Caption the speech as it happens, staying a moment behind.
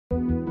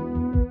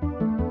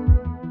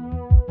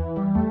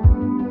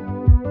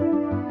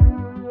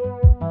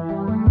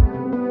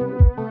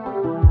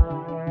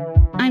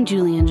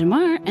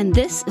Jamar, and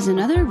this is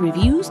another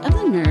Reviews of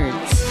the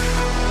Nerds.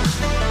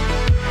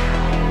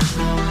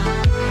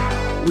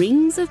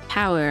 Rings of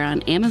Power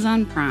on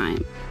Amazon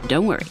Prime.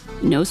 Don't worry,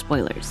 no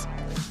spoilers.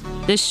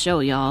 This show,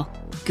 y'all,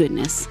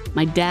 goodness,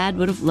 my dad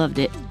would have loved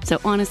it, so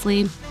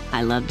honestly,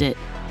 I loved it.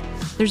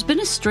 There's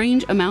been a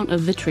strange amount of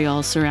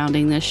vitriol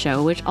surrounding this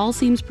show, which all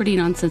seems pretty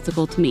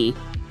nonsensical to me.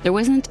 There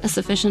wasn't a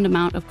sufficient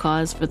amount of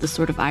cause for the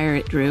sort of ire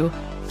it drew.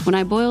 When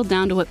I boiled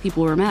down to what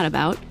people were mad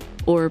about,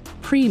 or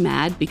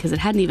pre-mad because it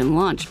hadn't even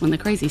launched when the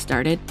crazy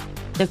started,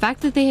 the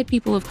fact that they had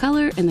people of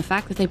color and the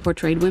fact that they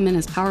portrayed women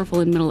as powerful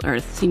in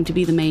Middle-earth seemed to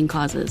be the main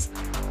causes.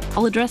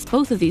 I'll address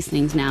both of these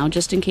things now,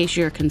 just in case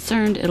you're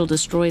concerned it'll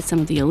destroy some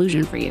of the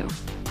illusion for you.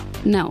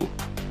 No.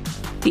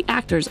 The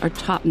actors are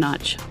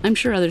top-notch. I'm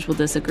sure others will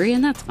disagree,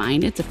 and that's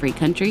fine, it's a free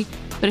country.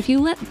 But if you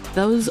let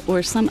those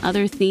or some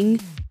other thing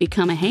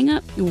become a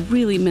hang-up, you'll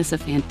really miss a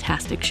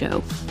fantastic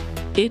show.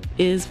 It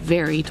is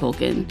very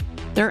Tolkien.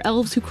 There are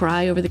elves who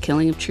cry over the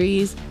killing of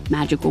trees,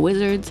 magical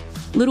wizards,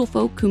 little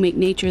folk who make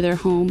nature their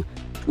home,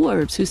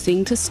 dwarves who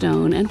sing to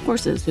stone, and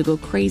horses who go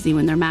crazy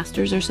when their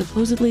masters are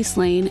supposedly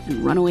slain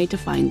and run away to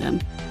find them.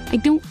 I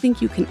don't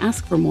think you can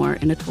ask for more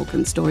in a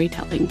Tolkien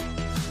storytelling.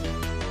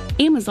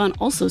 Amazon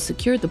also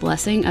secured the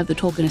blessing of the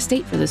Tolkien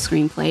estate for the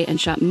screenplay and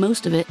shot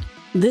most of it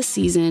this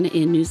season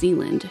in New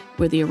Zealand,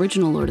 where the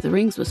original Lord of the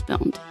Rings was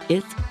filmed.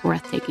 It's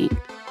breathtaking.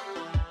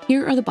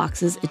 Here are the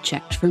boxes it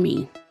checked for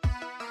me.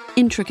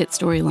 Intricate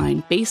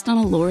storyline based on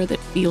a lore that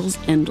feels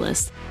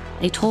endless.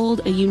 They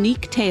told a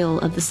unique tale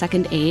of the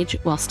Second Age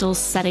while still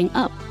setting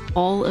up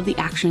all of the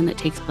action that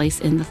takes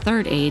place in the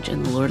Third Age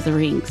and the Lord of the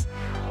Rings.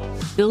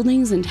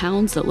 Buildings and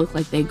towns that look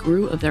like they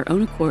grew of their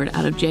own accord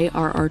out of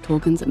J.R.R.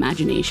 Tolkien's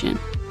imagination.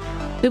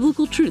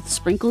 Biblical truth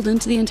sprinkled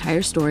into the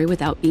entire story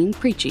without being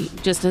preachy,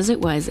 just as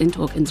it was in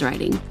Tolkien's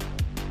writing.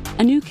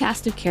 A new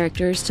cast of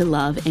characters to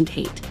love and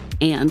hate,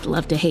 and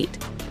love to hate.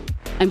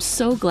 I'm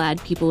so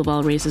glad people of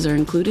all races are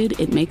included,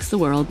 it makes the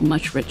world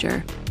much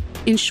richer.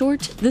 In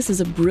short, this is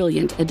a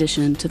brilliant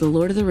addition to the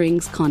Lord of the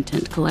Rings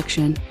content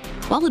collection.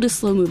 While it is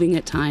slow-moving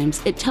at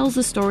times, it tells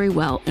the story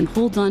well and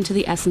holds on to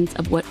the essence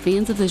of what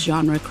fans of this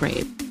genre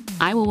crave.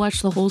 I will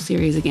watch the whole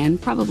series again,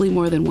 probably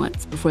more than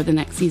once, before the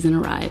next season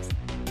arrives.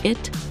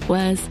 It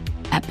was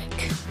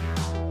epic.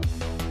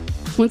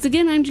 Once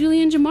again, I'm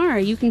Julian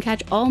Jamar. You can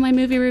catch all my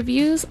movie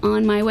reviews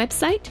on my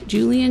website,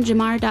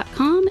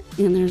 julianjamar.com,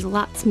 and there's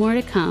lots more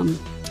to come.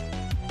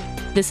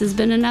 This has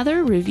been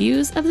another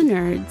Reviews of the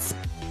Nerds.